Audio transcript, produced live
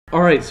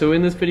Alright, so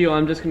in this video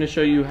I'm just going to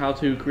show you how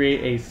to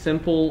create a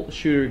simple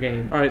shooter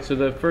game. Alright, so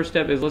the first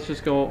step is let's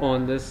just go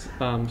on this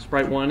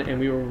sprite 1 and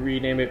we will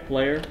rename it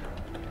player,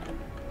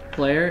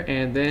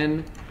 and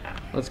then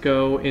let's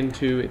go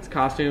into its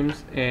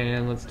costumes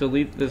and let's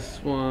delete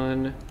this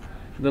one.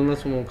 Then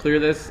this one will clear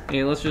this,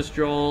 and let's just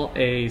draw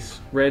a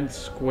red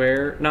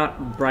square,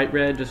 not bright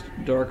red, just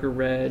darker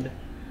red.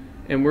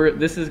 And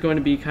this is going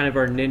to be kind of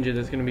our ninja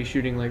that's going to be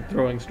shooting like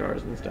throwing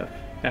stars and stuff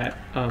at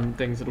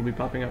things that'll be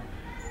popping up.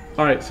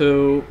 Alright,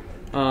 so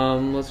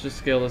let's just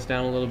scale this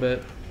down a little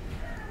bit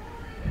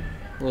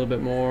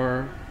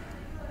more.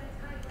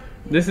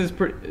 This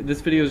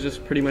video is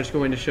just pretty much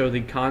going to show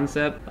the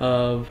concept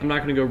of, I'm not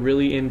going to go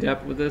really in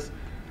depth with this,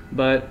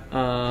 but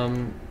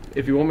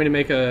if you want me to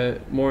make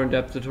a more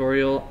in-depth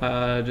tutorial,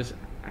 just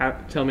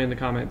tell me in the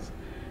comments.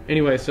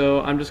 Anyway, so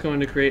I'm just going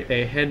to create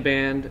a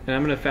headband, and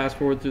I'm going to fast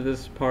forward through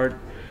this part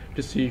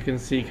just so you can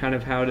see kind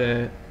of how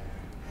to,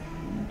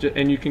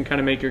 and you can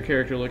kind of make your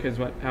character look as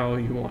how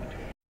you want.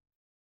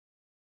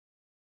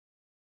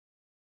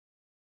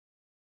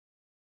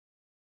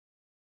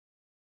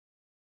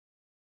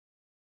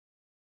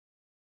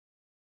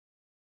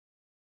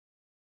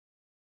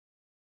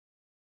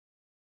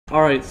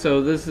 Alright,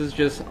 so this is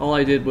just, all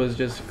I did was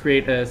just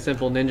create a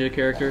simple ninja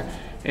character,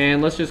 and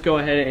let's just go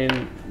ahead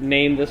and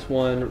name this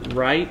one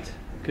right,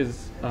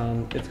 because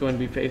it's going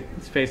to be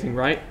facing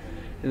right,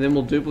 and then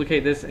we'll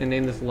duplicate this and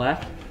name this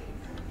left,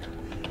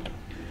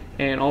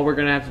 and all we're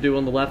going to have to do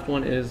on the left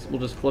one is we'll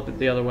just flip it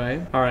the other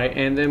way. Alright,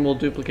 and then we'll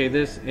duplicate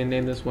this and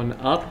name this one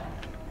up,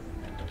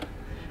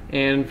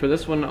 and for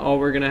this one all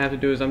we're going to have to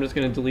do is I'm just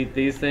going to delete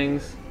these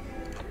things,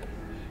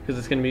 because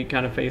it's going to be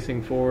kind of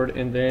facing forward,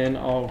 and then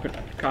I'll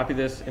copy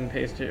this and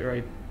paste it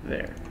right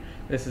there.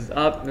 This is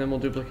up, and then we'll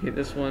duplicate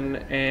this one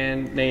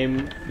and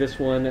name this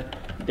one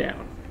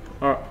down.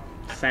 Or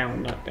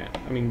sound, not down.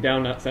 I mean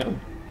down, not sound.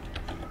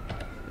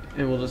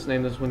 And we'll just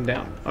name this one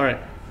down. Alright.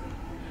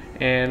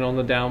 And on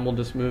the down, we'll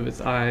just move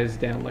its eyes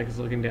down like it's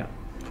looking down.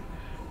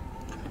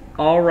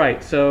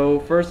 Alright,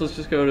 so first let's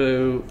just go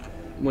to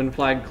when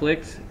flag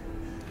clicked,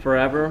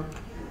 forever.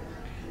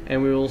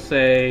 And we will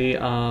say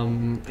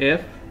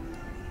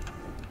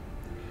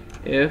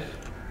if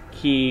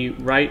key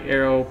right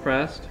arrow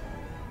pressed,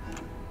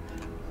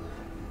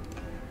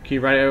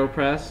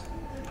 and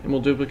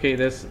we'll duplicate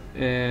this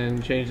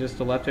and change this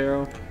to left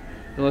arrow.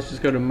 And let's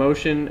just go to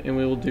motion, and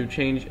we will do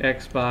change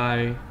X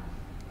by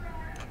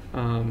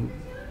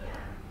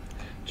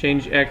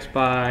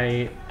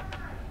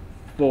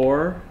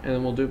 4, and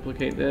then we'll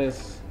duplicate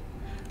this,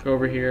 go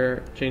over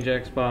here, change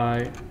X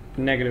by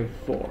 -4.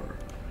 So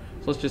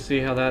let's just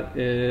see how that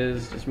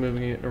is, just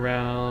moving it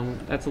around.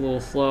 That's a little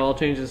slow. I'll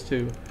change this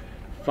to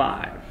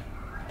 5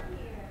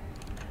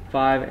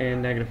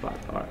 and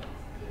 -5. Alright,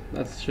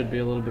 that should be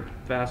a little bit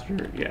faster,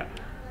 yeah.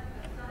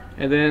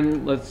 And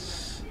then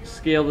let's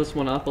scale this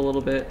one up a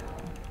little bit.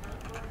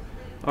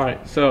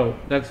 Alright, so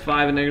that's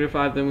 5 and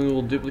 -5. Then we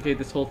will duplicate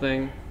this whole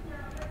thing,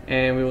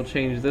 and we will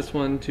change this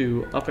one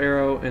to up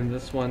arrow and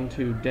this one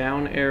to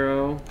down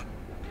arrow,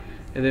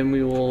 and then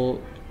we will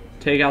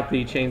take out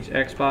the change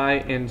X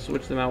by and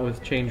switch them out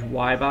with change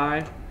Y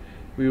by.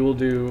 We will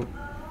do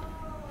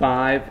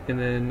 5 and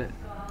then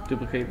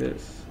duplicate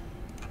this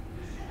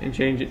and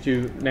change it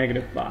to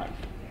 -5.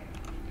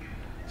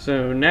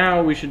 So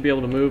now we should be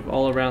able to move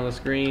all around the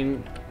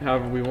screen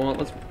however we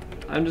want.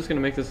 I'm just going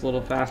to make this a little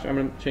faster. I'm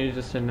going to change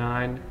this to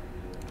 9,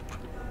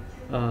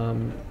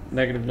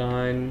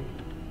 -9,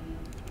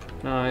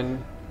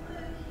 9,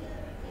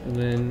 and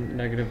then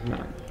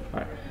 -9.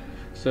 Alright,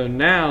 so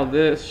now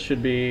this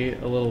should be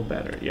a little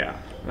better. Yeah,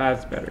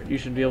 that's better. You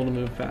should be able to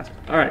move faster.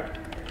 Alright,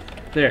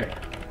 there.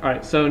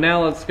 Alright, so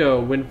now let's go.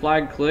 When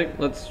flag click,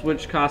 let's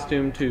switch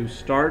costume to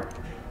start,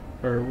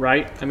 or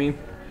right, I mean.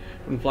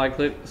 When flag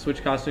click,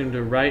 switch costume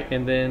to right,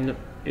 and then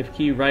if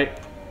key right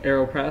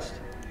arrow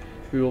pressed,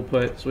 we will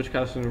put switch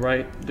costume to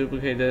right,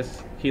 duplicate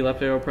this, key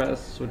left arrow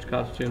pressed, switch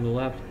costume to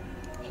left,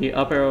 key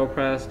up arrow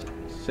pressed,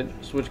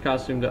 switch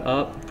costume to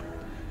up,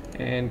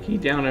 and key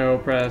down arrow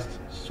pressed,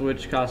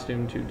 switch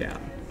costume to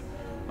down.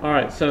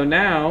 Alright, so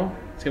now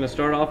it's going to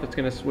start off, it's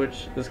going to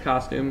switch this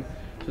costume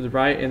to the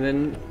right, and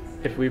then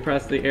if we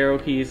press the arrow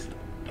keys,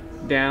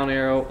 down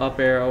arrow, up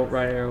arrow,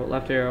 right arrow,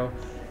 left arrow,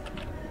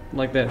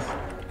 like this.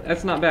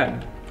 That's not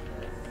bad.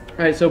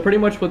 Alright, so pretty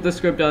much what this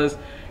script does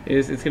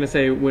is it's going to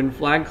say when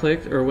flag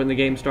clicked, or when the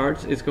game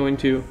starts, it's going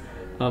to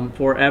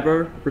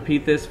forever,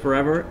 repeat this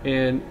forever,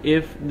 and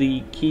if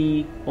the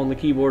key on the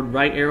keyboard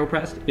right arrow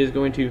pressed is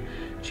going to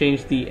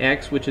change the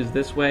X, which is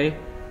this way,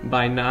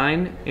 by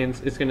 9,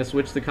 and it's going to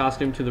switch the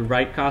costume to the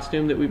right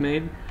costume that we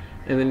made.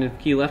 And then if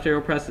key left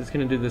arrow pressed, it's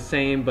going to do the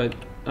same, but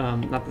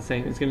not the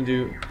same. It's going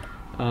to do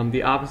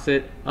the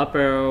opposite, up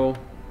arrow,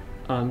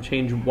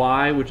 change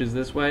Y, which is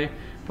this way,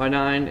 by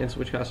 9, and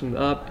switch costume to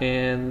up,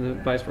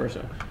 and vice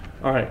versa.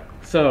 Alright,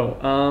 so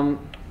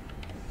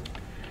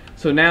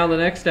now the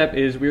next step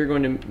is we're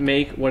going to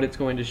make what it's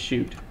going to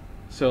shoot.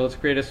 So let's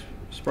create a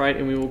sprite,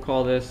 and we will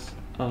call this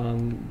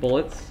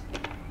bullets.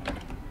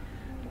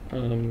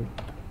 We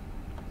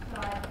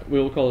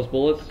will call this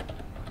bullets.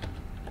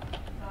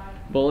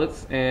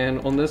 bullets, and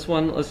on this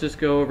one, let's just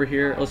go over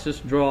here. Let's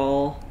just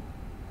draw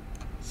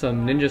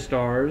some ninja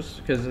stars,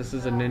 because this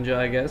is a ninja,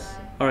 I guess.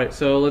 Alright,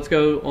 so let's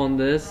go on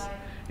this,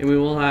 and we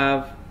will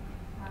have,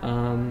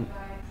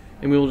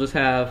 just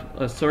have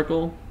a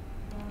circle,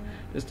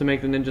 just to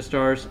make the ninja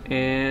stars,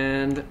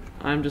 and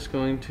I'm just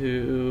going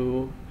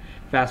to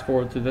fast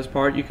forward to this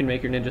part. You can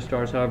make your ninja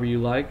stars however you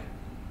like.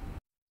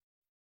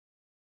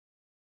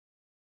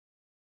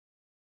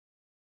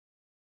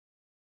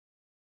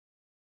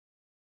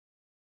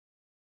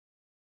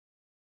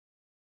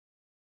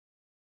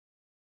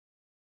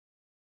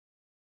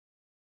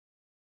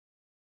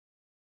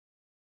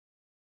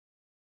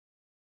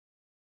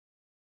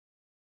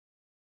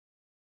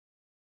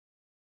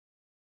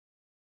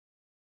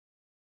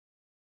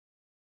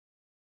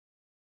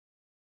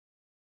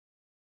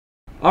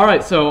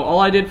 Alright, so all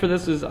I did for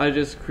this is I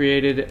just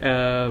created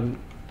a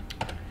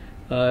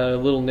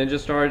little ninja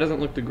star. It doesn't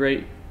look the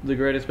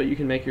greatest, but you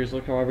can make yours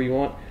look however you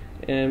want.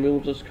 And we'll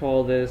just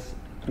call this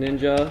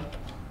ninja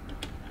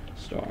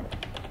star.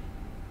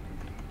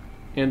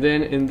 And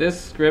then in this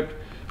script,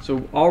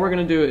 so all we're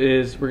going to do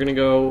is we're going to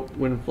go,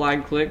 when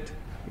flag clicked,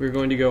 we're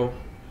going to go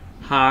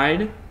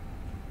hide,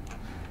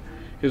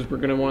 because we're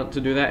going to want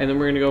to do that. And then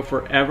we're going to go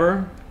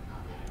forever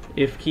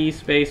if key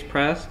space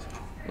pressed.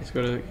 Let's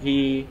go to the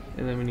key,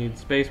 and then we need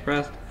space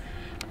pressed.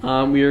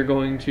 We are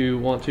going to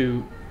want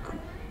to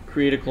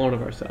create a clone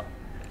of ourselves.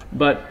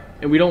 But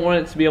we don't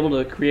want it to be able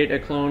to create a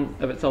clone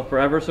of itself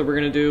forever, so we're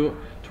going to do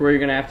to where you're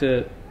going to have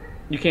to,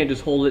 you can't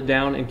just hold it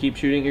down and keep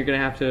shooting. You're going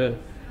to have to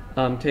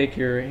take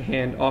your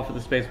hand off of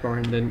the space bar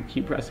and then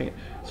keep pressing it.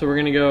 So we're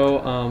going to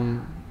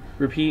go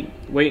repeat,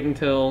 wait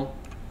until,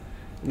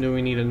 and then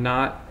we need a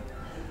not,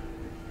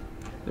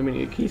 then we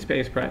need a key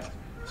space pressed.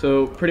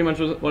 So pretty much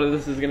what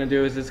this is going to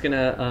do is it's going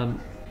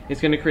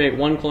to create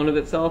one clone of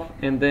itself,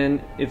 and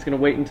then it's going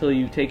to wait until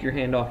you take your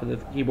hand off of the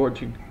keyboard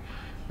to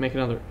make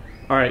another.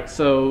 Alright,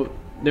 so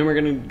then we're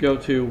going to go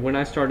to when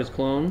I start as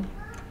clone,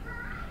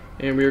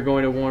 and we're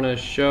going to want to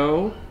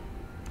show,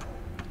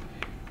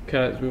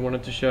 because we want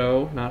it to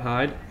show, not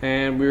hide,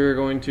 and we're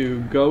going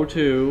to go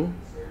to,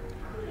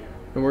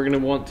 and we're going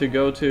to want to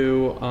go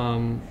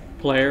to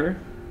player,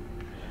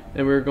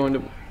 and we're going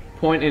to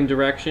point in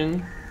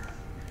direction,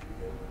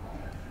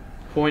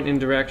 point in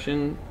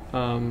direction,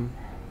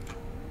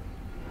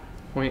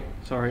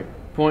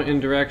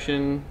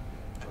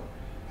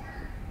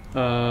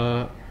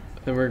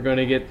 then we're going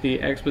to get the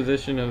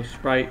exposition of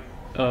sprite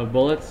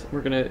bullets.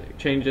 We're going to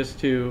change this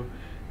to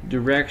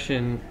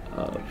direction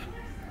of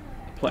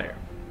player.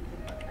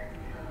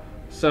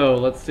 So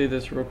let's see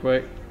this real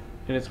quick,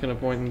 and it's going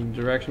to point in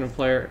the direction of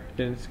player,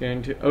 and it's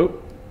going to,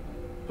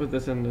 put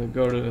this in the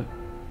go to,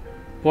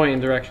 point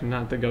in direction,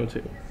 not the go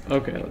to.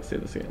 Okay, let's see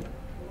this again.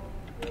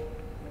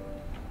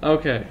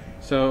 Okay,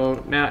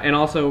 so now, and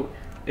also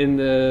in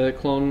the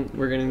clone,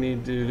 we're going to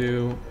need to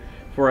do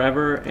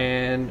forever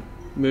and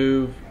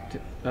move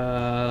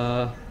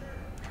 10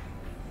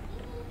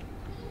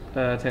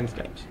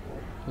 steps.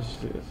 Let's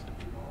just do this.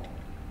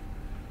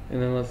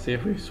 And then let's see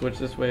if we switch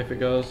this way, if it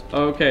goes.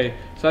 Okay,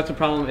 so that's a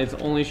problem. It's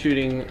only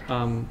shooting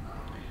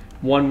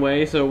one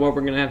way. So what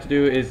we're going to have to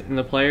do is in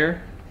the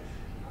player,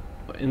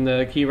 in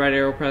the key right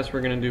arrow press,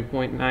 we're going to do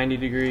 0.90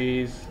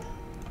 degrees.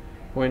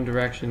 Point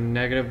direction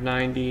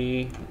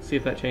 -90. Let's see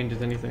if that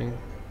changes anything.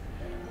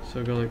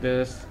 So go like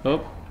this.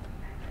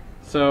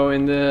 So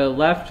in the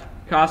left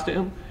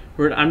costume,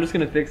 I'm just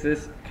gonna fix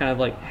this, kind of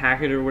like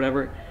hack it or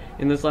whatever.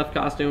 In this left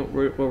costume,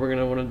 what we're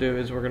gonna want to do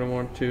is we're gonna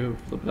want to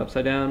flip it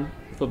upside down,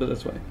 flip it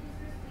this way.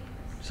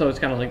 So it's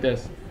kind of like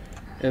this.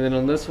 And then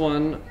on this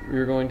one,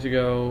 we're going to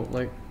go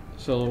like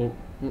so.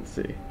 Let's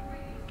see.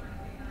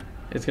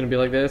 It's gonna be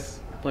like this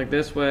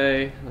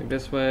way, like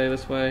this way,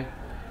 this way,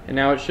 and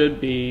now it should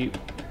be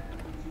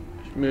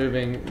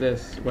moving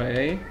this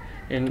way,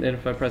 and then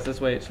if I press this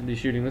way, it should be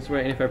shooting this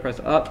way, and if I press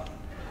up,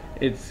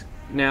 it's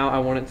now I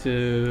want it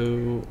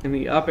to, in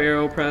the up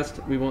arrow pressed,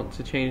 we want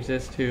to change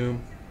this to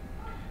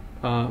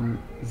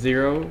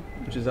 0,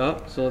 which is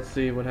up. So let's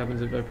see what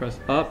happens if I press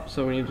up.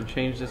 So we need to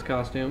change this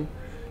costume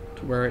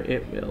to where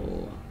it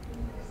will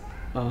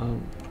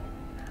go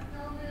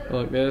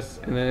like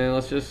this, and then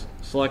let's just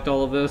select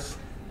all of this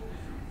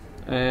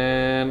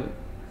and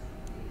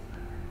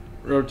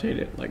rotate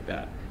it like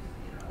that.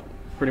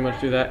 Pretty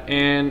much do that,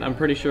 and I'm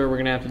pretty sure we're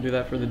gonna have to do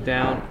that for the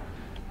down.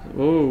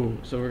 Whoa,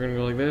 so we're gonna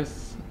go like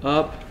this.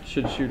 Up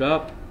should shoot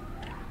up,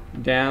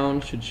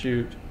 down should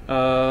shoot.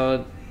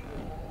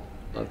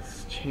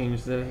 Let's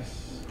change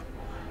this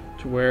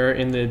to where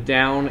in the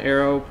down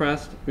arrow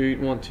pressed, we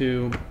want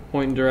to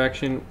point in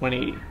direction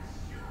 180.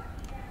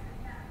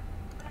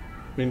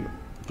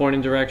 Point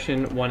in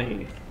direction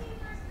 180.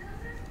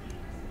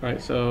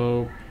 Alright,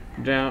 so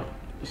down,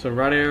 so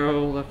right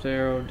arrow, left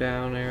arrow,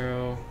 down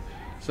arrow.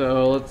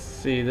 So let's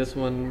see, this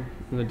one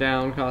in the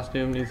down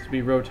costume needs to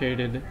be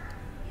rotated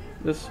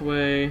this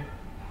way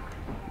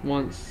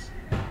once.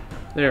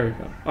 There we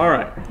go.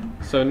 Alright,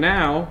 so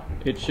now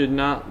it should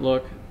not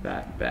look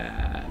that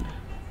bad.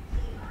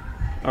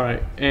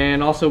 Alright,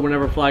 and also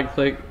whenever flag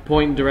click,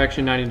 point in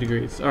direction 90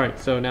 degrees. Alright,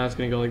 so now it's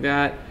going to go like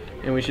that.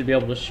 and we should be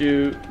able to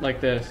shoot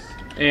like this.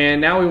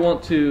 And now we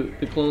want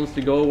the clones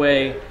to go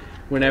away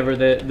whenever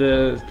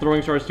the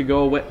throwing stars to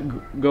go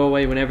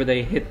away whenever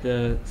they hit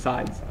the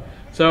sides.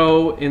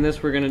 So in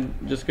this we're gonna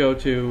just go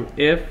to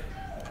if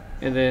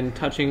and then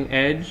touching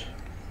edge.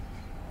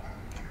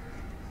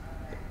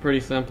 Pretty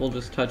simple,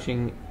 just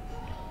touching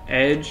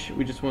edge.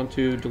 We just want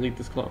to delete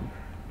this clone.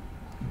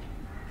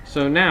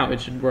 So now it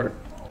should work.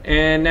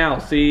 And now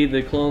see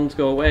the clones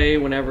go away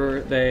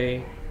whenever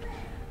they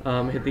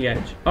hit the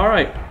edge.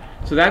 Alright,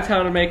 so that's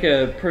how to make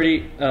a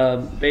pretty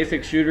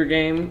basic shooter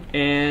game.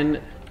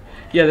 And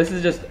yeah, this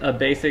is just a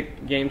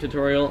basic game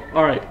tutorial.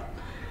 Alright,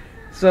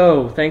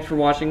 so thanks for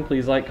watching.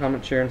 Please like,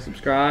 comment, share, and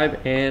subscribe,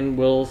 and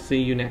we'll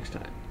see you next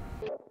time.